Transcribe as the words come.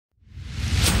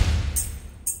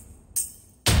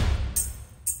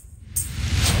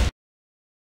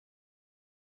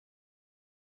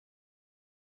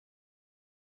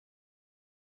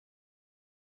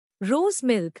Rose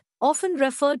milk, often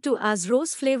referred to as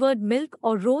rose-flavored milk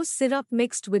or rose syrup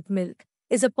mixed with milk,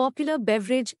 is a popular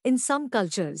beverage in some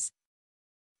cultures.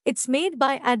 It's made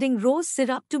by adding rose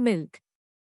syrup to milk.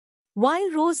 While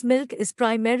rose milk is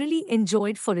primarily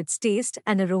enjoyed for its taste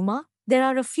and aroma, there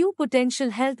are a few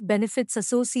potential health benefits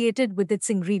associated with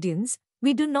its ingredients.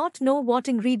 We do not know what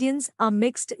ingredients are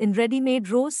mixed in ready-made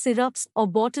rose syrups or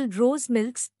bottled rose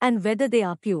milks and whether they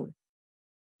are pure.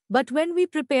 But when we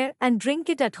prepare and drink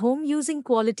it at home using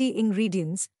quality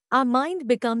ingredients, our mind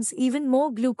becomes even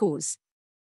more glucose.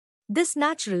 This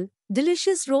natural,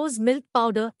 delicious rose milk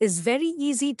powder is very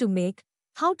easy to make.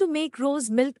 How to make rose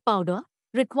milk powder?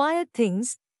 Required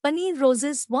things: paneer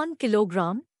roses 1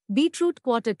 kilogram, beetroot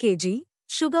 1/4 kg,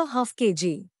 sugar 1/2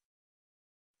 kg.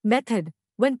 Method: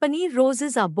 when paneer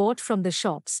roses are bought from the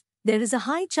shops, there is a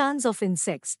high chance of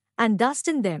insects and dust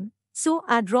in them, so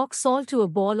add rock salt to a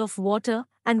bowl of water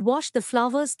and wash the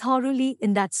flowers thoroughly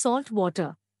in that salt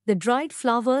water. The dried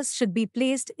flowers should be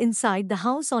placed inside the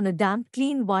house on a damp,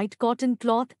 clean white cotton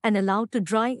cloth and allowed to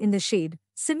dry in the shade.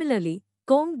 Similarly,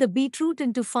 comb the beetroot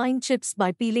into fine chips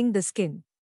by peeling the skin.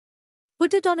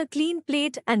 Put it on a clean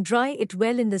plate and dry it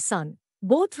well in the sun.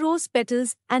 Both rose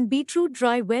petals and beetroot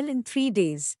dry well in 3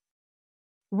 days.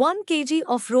 1 kg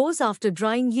of rose after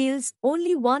drying yields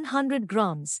only 100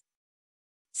 grams.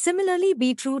 Similarly,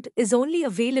 beetroot is only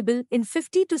available in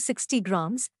 50 to 60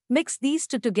 grams. Mix these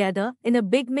two together in a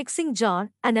big mixing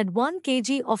jar and add 1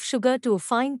 kg of sugar to a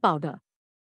fine powder.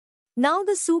 Now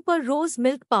the super rose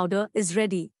milk powder is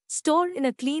ready. Store in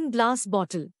a clean glass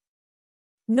bottle.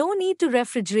 No need to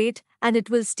refrigerate, and it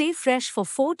will stay fresh for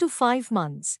 4 to 5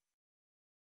 months.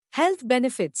 Health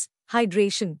benefits: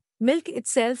 hydration. Milk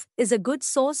itself is a good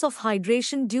source of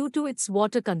hydration due to its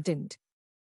water content.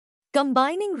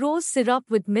 Combining rose syrup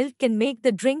with milk can make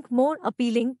the drink more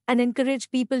appealing and encourage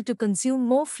people to consume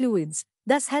more fluids,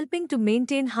 thus helping to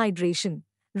maintain hydration.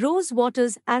 Rose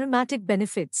water's aromatic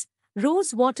benefits.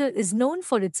 Rose water is known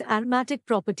for its aromatic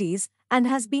properties and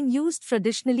has been used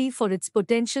traditionally for its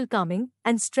potential calming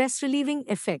and stress-relieving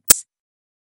effects.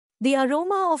 The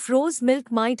aroma of rose milk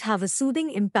might have a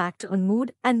soothing impact on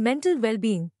mood and mental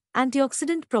well-being.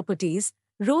 Antioxidant properties.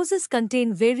 Roses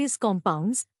contain various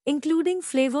compounds, including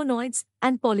flavonoids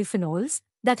and polyphenols,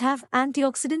 that have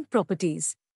antioxidant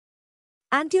properties.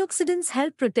 Antioxidants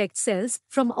help protect cells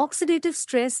from oxidative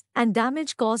stress and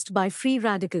damage caused by free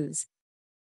radicals.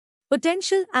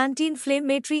 Potential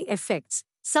anti-inflammatory effects.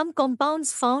 Some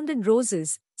compounds found in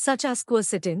roses, such as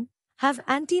quercetin, have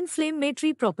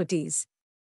anti-inflammatory properties.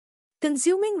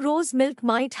 Consuming rose milk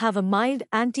might have a mild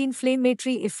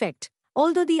anti-inflammatory effect.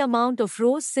 Although the amount of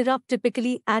rose syrup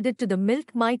typically added to the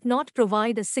milk might not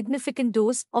provide a significant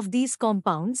dose of these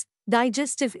compounds.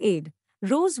 Digestive aid.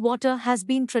 Rose water has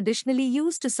been traditionally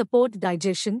used to support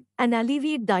digestion and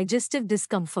alleviate digestive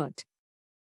discomfort.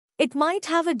 It might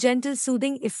have a gentle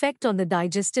soothing effect on the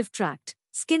digestive tract.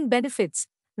 Skin benefits.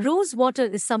 Rose water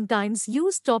is sometimes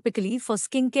used topically for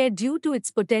skincare due to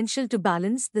its potential to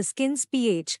balance the skin's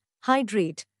pH,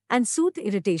 hydrate, and soothe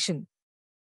irritation.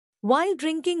 While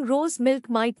drinking rose milk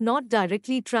might not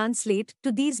directly translate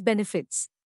to these benefits,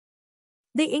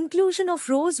 the inclusion of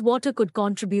rose water could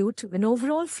contribute to an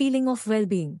overall feeling of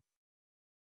well-being.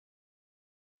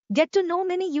 Get to know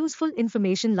many useful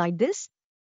information like this?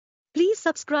 Please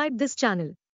subscribe this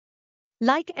channel.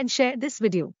 Like and share this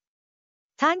video.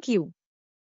 Thank you.